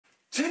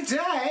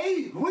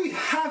Today we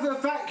have a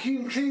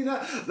vacuum cleaner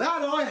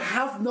that I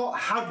have not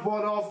had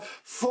one of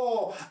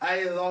for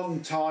a long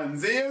time.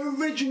 The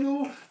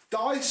original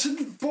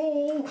Dyson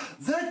Ball,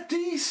 the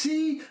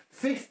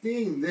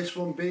DC15. This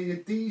one being a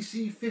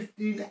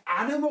DC15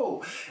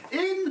 Animal.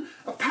 In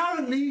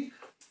apparently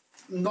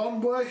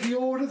non-working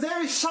order.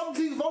 There is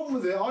something wrong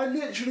with it. I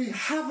literally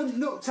haven't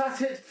looked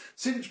at it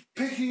since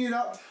picking it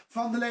up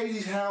from the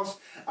lady's house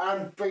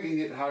and bringing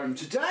it home.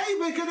 Today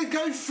we're going to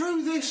go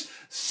through this,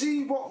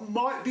 see what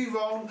might be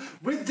wrong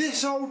with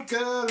this old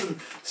girl and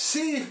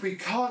see if we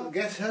can't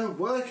get her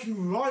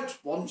working right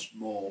once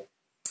more.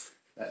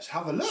 Let's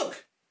have a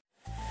look.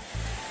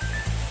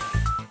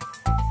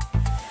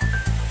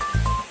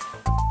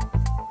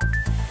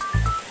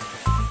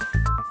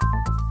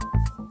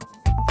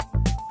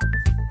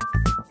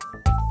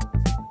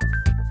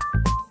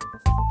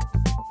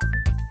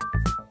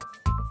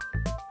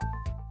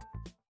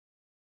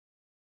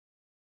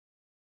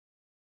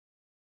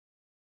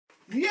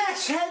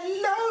 Yes,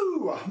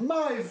 hello,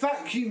 my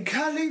vacuum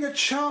cleaner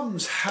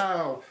chums.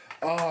 How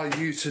are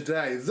you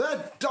today?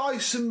 The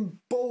Dyson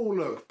Ball.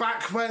 Look,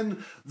 back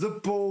when the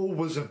Ball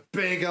was a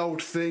big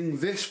old thing,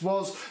 this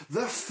was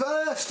the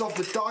first of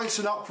the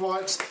Dyson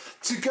uprights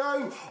to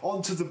go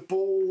onto the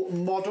Ball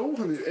model.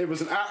 And it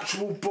was an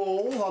actual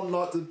ball,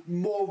 unlike the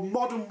more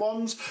modern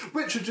ones,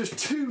 which are just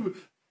two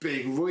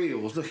big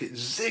wheels. Look, it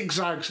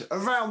zigzags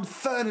around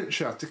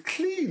furniture to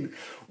clean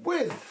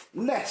with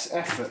less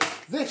effort.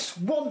 This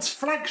once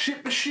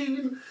flagship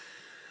machine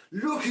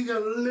looking a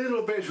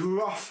little bit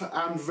rough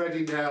and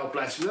ready now,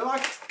 bless you. And I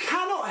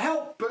cannot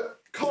help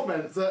but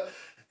comment that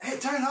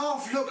it don't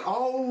half look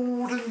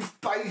old and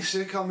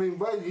basic. I mean,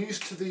 we're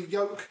used to the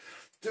yoke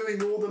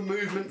doing all the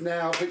movement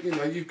now, but you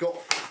know, you've got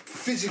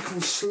physical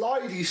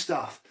slidey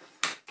stuff,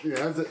 you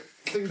know, that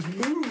things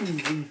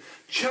move and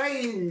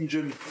change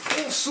and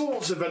all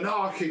sorts of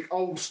anarchic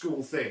old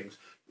school things.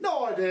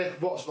 No idea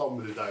what's wrong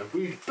with it though.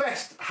 We'd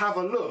best have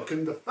a look,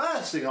 and the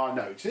first thing I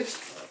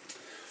noticed,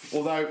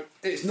 although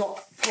it's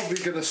not probably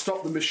going to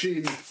stop the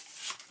machine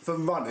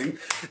from running,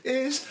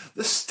 is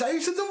the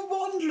state of the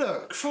wand.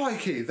 Look,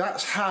 crikey,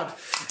 that's had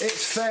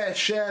its fair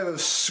share of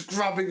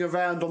scrubbing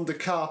around on the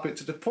carpet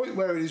to the point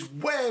where it is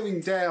wearing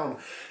down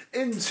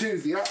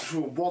into the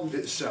actual wand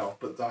itself.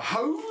 But the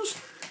hose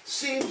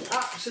seems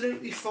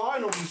absolutely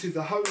fine. Obviously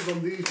the hose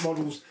on these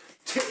models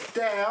tip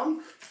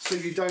down so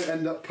you don't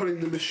end up pulling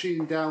the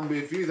machine down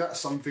with you. That's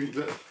something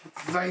that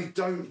they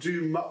don't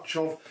do much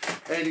of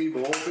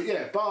anymore. But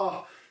yeah,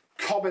 bar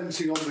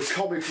commenting on the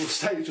comical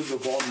state of the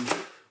wand,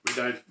 we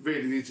don't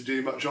really need to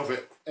do much of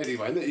it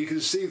anyway. Look, you can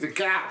see the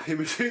gap in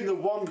between the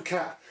wand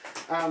cap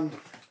and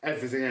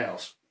everything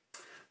else.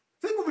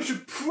 I think what we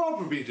should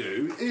probably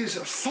do is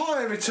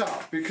fire it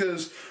up,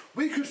 because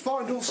we could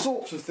find all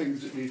sorts of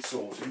things that need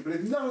sorting, but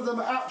if none of them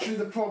are actually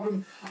the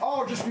problem,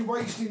 I'll just be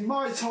wasting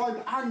my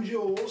time and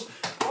yours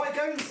by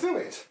going through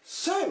it.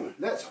 So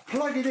let's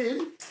plug it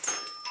in,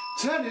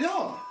 turn it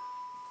on,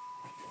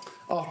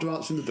 after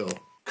answering the door.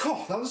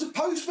 God, that was a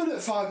postman at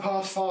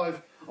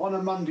 5:05 on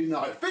a Monday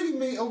night, bringing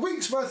me a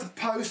week's worth of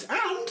post,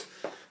 and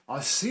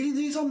I've seen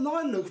these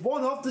online. Look,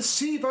 one of the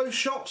SIBO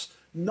shop's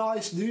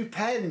nice new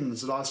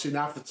pens that I've seen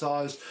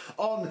advertised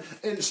on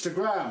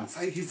Instagram.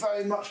 Thank you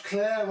very much,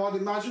 Claire, I'd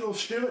imagine, or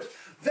Stuart.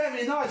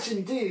 Very nice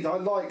indeed. I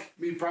like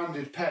me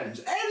branded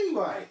pens.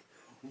 Anyway,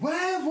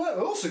 we've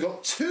also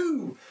got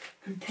two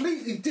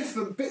completely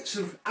different bits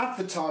of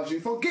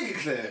advertising for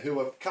GigaClear, who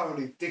are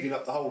currently digging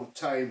up the whole of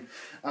Tame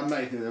and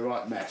making it the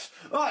right mess.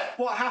 Right,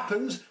 what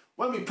happens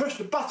when we push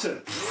the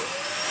button?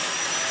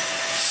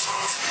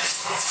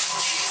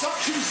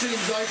 Suction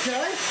seems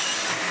okay.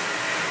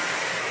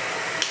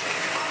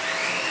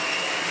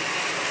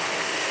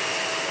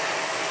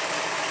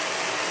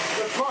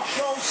 The brush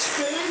roll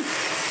spinning.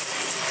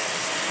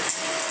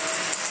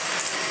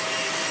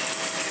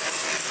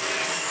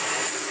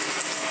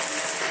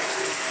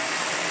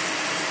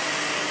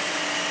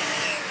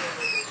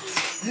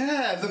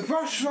 Yeah, the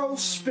brush roll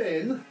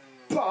spin,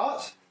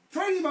 but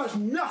pretty much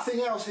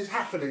nothing else is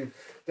happening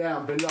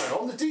down below.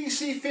 On the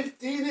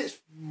DC15 it's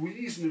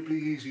reasonably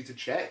easy to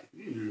check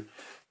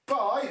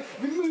by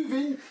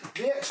removing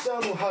the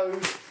external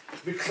hose,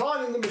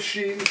 reclining the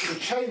machine so the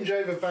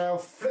changeover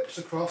valve flips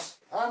across,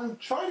 and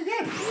try it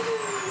again.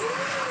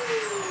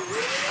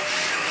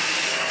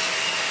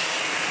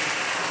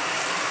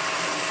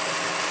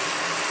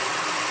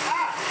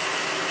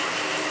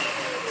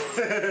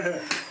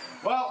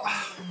 Well,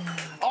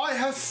 I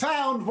have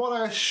found what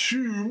I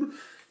assume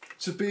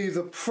to be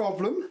the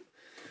problem.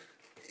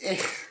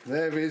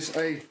 There is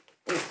a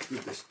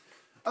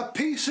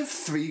piece of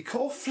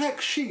 3-core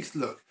flex sheath,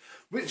 look,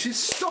 which is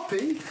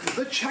stopping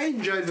the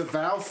changeover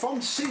valve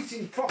from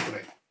seating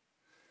properly.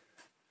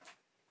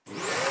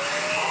 Aha!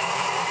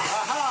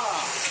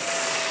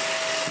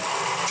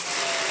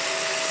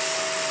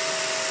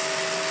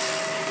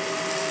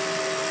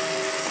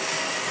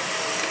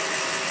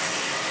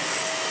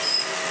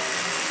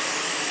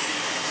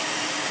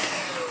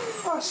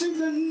 That seems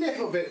a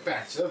little bit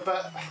better,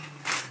 but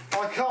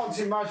I can't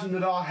imagine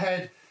that our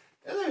head...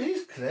 Oh, there he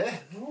is, Claire.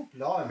 Oh,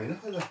 Blimey,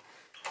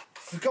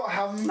 forgot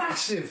how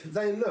massive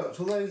they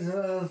looked, although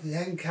the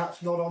end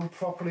cap's not on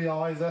properly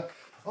either.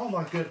 Oh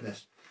my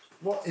goodness,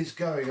 what is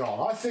going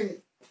on? I think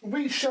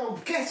we shall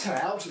get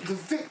out the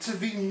Victor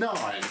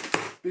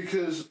V9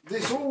 because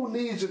this all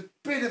needs a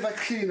bit of a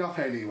clean up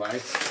anyway,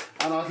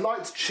 and I'd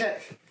like to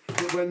check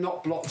that we're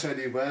not blocked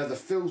anywhere. The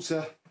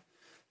filter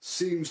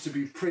seems to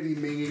be pretty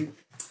minging.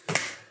 I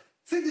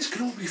think this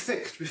can all be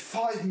fixed with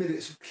 5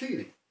 minutes of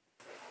cleaning.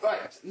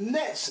 Right,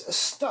 let's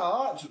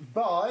start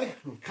by...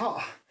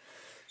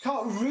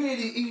 Can't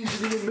really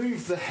easily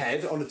remove the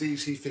head on a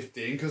DC15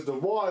 because the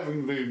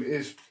wiring loom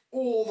is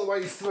all the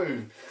way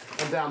through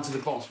and down to the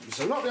bottom,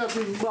 so not be able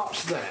to do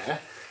much there.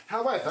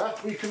 However,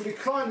 we can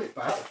recline it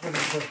back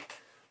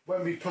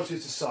when we put it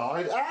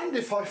aside, and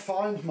if I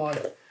find my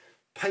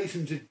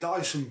patented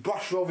Dyson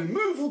brush roll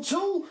removal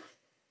tool,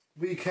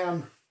 we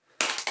can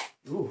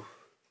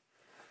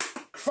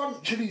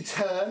crunchily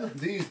turn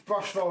these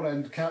brush roll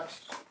end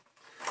caps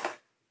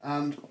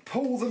and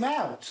pull them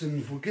out,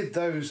 and we'll give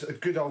those a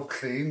good old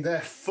clean. They're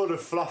full of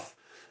fluff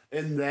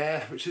in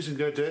there, which isn't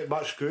going to do it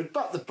much good,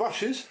 but the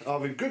brushes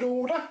are in good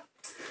order.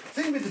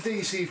 The thing with the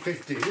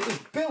DC15, it was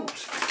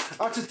built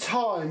at a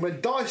time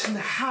when Dyson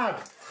had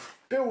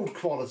build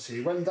quality,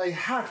 when they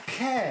had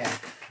care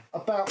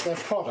about their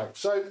product,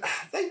 so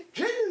they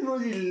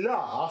generally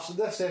last,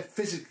 unless they're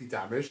physically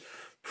damaged,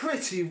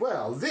 pretty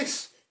well.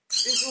 This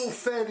is all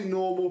fairly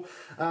normal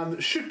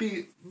and should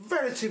be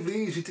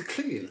relatively easy to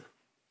clean.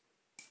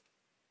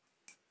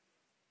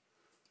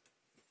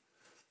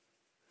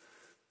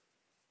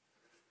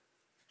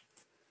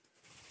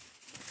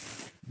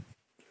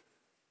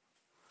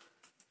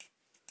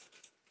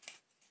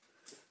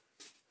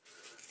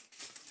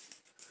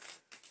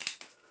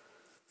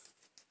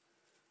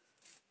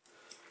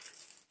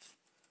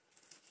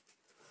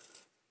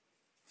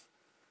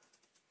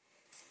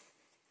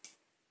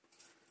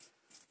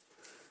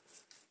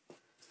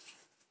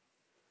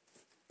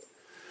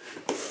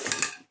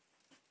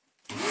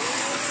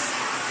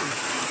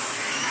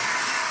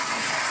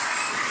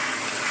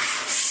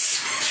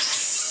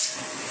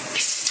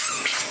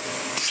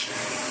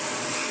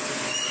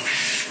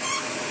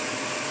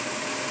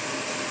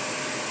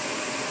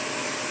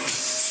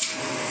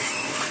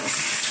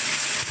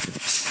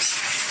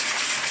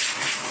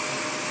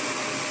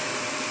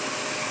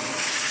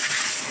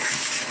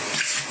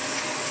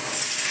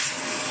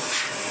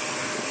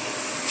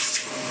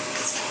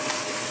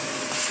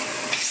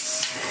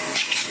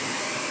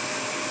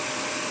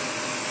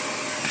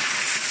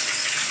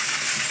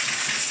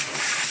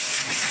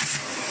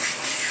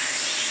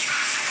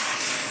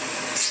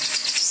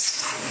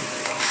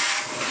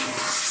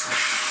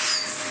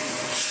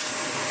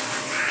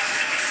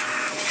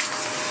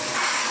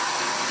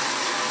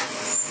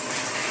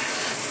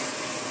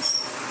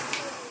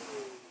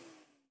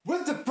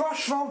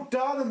 Roll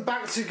done and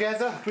back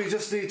together, we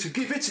just need to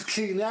give it a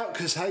clean out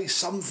because hey,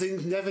 some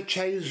things never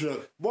change.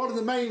 Look, one of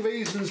the main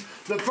reasons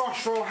the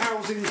brush roll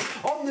housings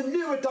on the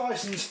newer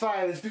Dysons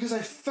fail is because they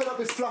fill up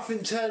with fluff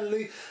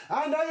internally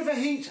and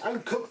overheat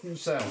and cook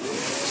themselves.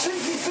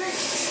 Simply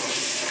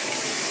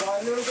fixed by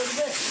a little bit of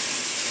this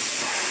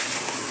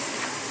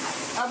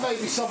and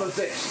maybe some of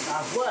this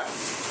as well.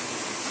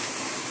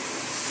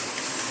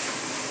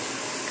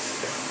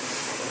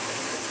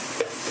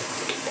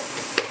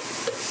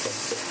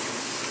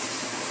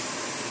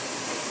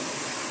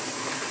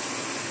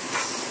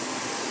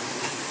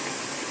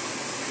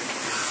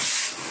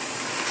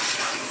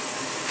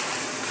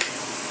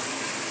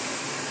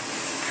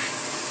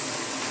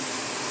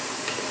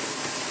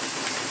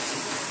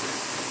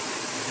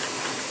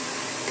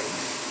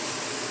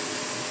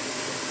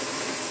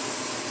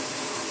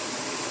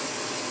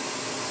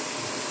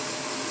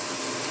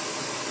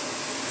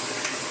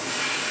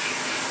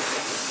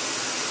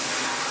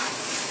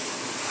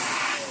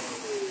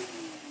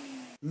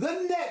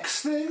 The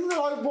next thing that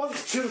I want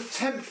to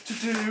attempt to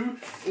do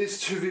is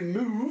to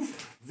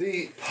remove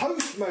the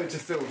post motor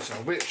filter,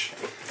 which,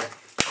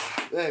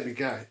 there we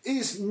go,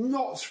 is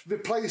not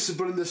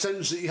replaceable in the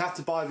sense that you have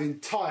to buy the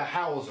entire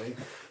housing.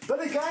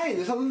 But again,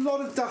 there's a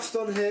lot of dust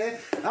on here,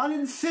 and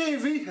in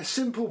theory, a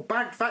simple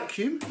bagged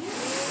vacuum.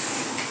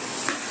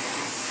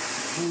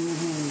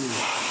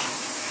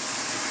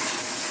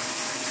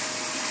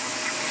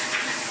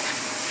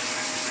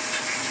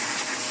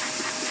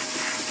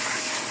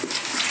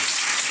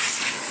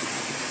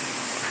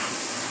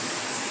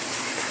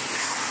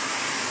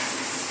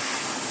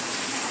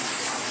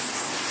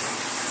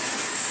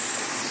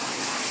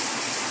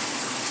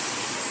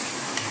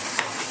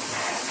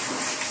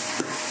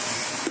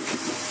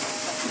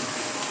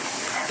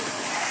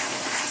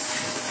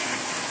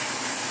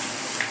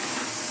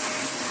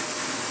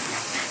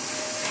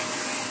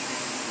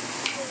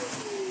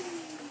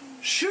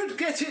 Should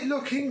get it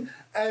looking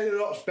a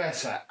lot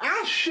better.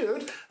 as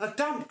should a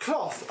damp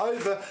cloth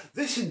over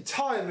this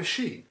entire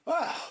machine.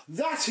 Well,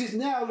 that is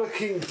now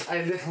looking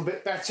a little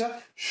bit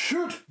better,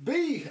 should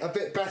be a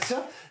bit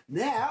better.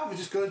 Now we're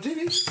just going to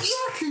do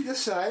exactly the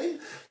same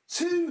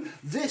to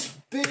this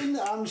bin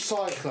and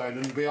cyclone,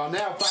 and we are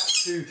now back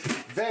to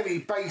very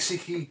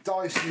basic-y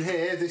Dyson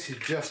here. This is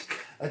just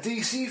a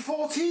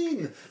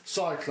DC14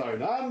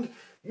 cyclone and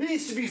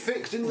needs to be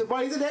fixed in the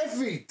way that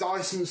every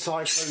Dyson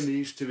cyclone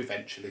needs to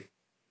eventually.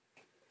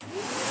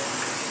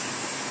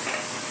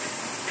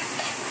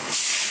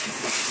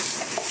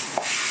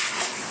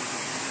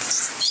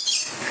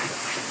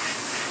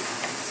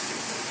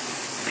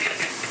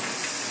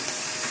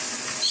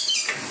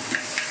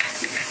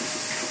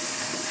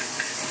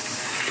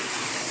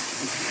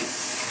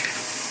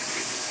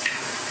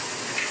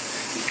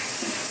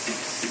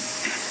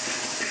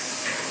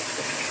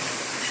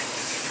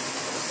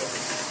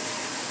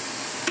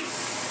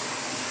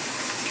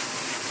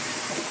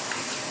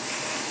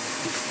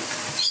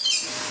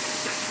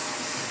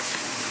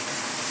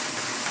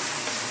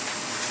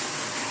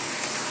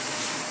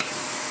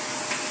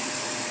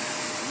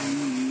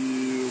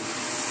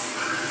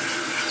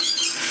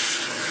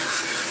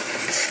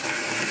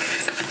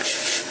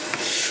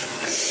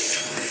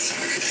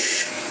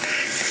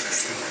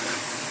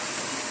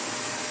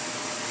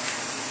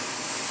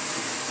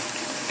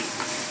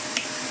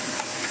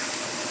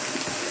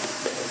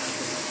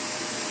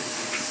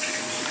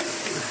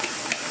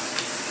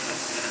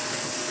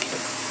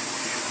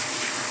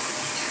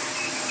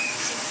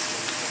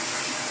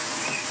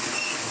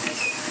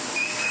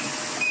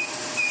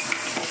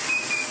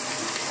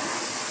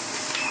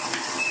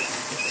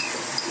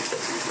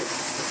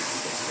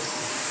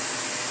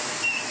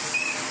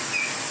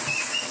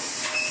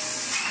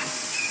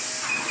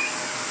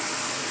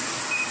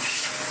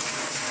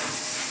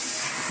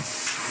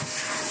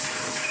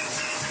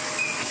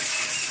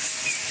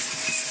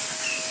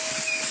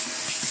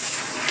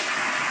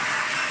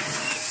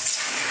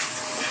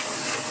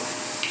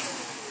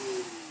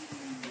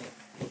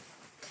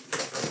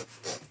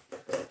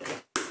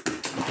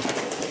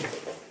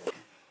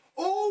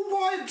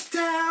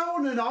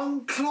 And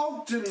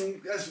unclogged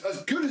and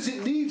as good as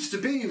it needs to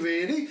be,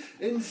 really,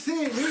 in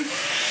theory.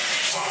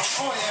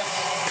 Oh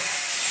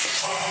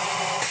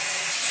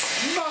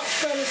yeah,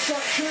 much better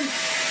suction.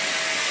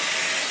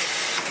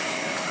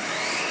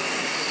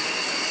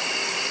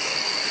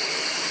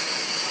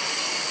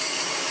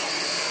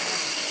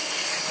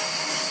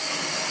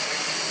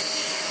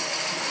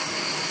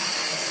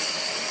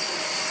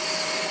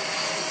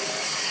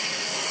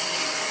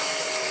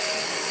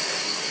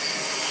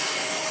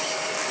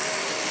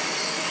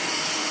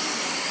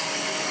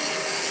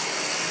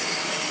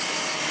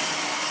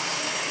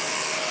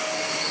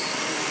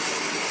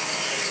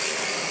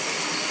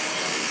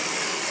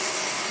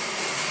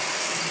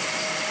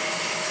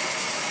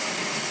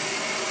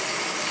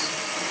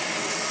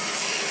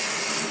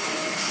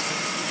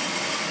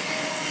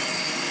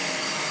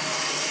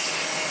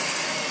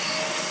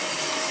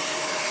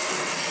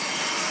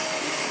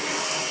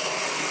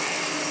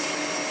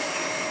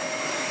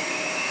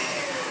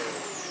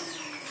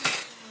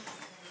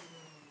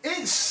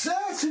 It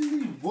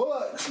certainly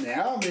works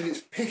now. I mean,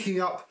 it's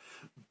picking up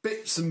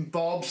bits and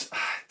bobs.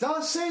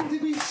 Does seem to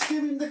be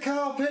skimming the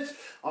carpet.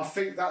 I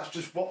think that's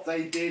just what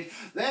they did.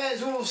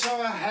 There's also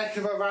a heck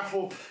of a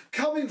rattle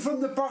coming from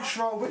the brush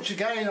roll, which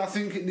again, I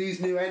think it needs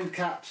new end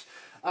caps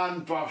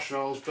and brush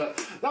rolls, but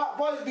that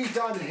won't be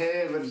done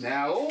here and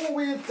now. All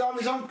we have done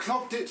is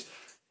unclogged it,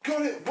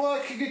 got it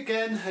working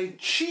again. A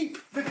cheap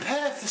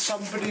repair for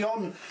somebody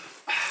on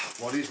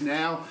what is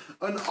now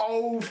an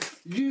old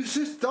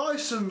useless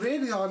Dyson,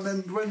 really. I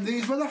remember when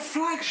these were the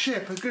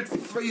flagship, a good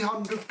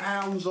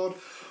 £300 odd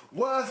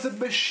worth of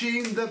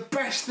machine, the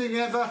best thing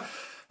ever,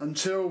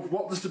 until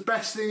what was the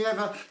best thing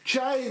ever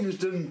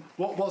changed, and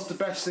what was the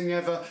best thing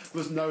ever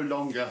was no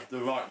longer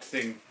the right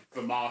thing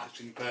for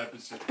marketing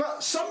purposes.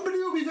 But somebody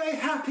will be very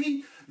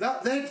happy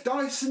that their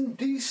Dyson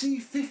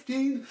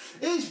DC15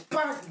 is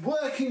back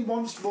working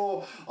once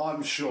more,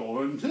 I'm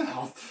sure. And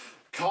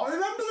can't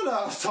remember the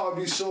last time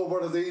you saw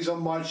one of these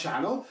on my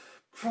channel.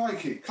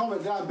 Crikey,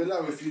 comment down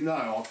below if you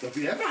know. Have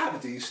we ever had a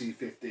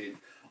DC15?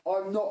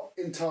 I'm not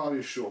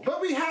entirely sure.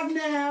 But we have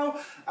now,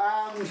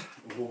 and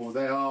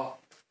they are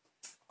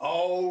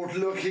old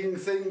looking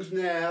things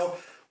now.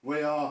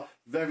 We are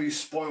very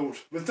spoilt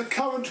with the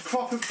current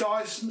crop of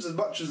Dysons, as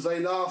much as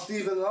they last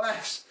even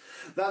less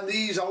than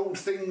these old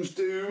things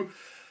do.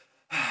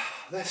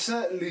 They're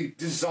certainly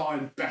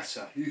designed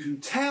better. You can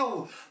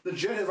tell the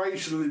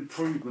generational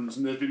improvements,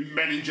 and there's been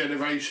many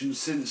generations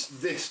since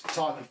this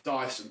type of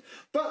Dyson.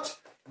 But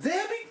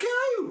there we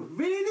go,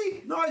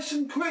 really nice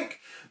and quick.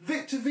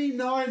 Victor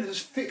V9 has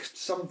fixed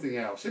something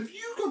else. If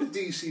you've got a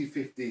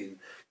DC15,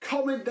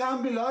 comment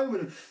down below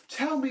and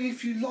tell me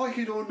if you like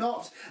it or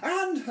not.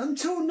 And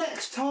until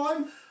next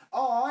time,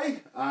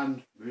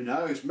 and who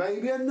knows,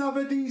 maybe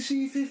another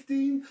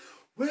DC15,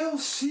 will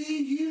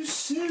see you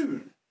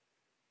soon.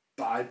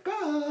 Bye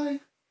bye.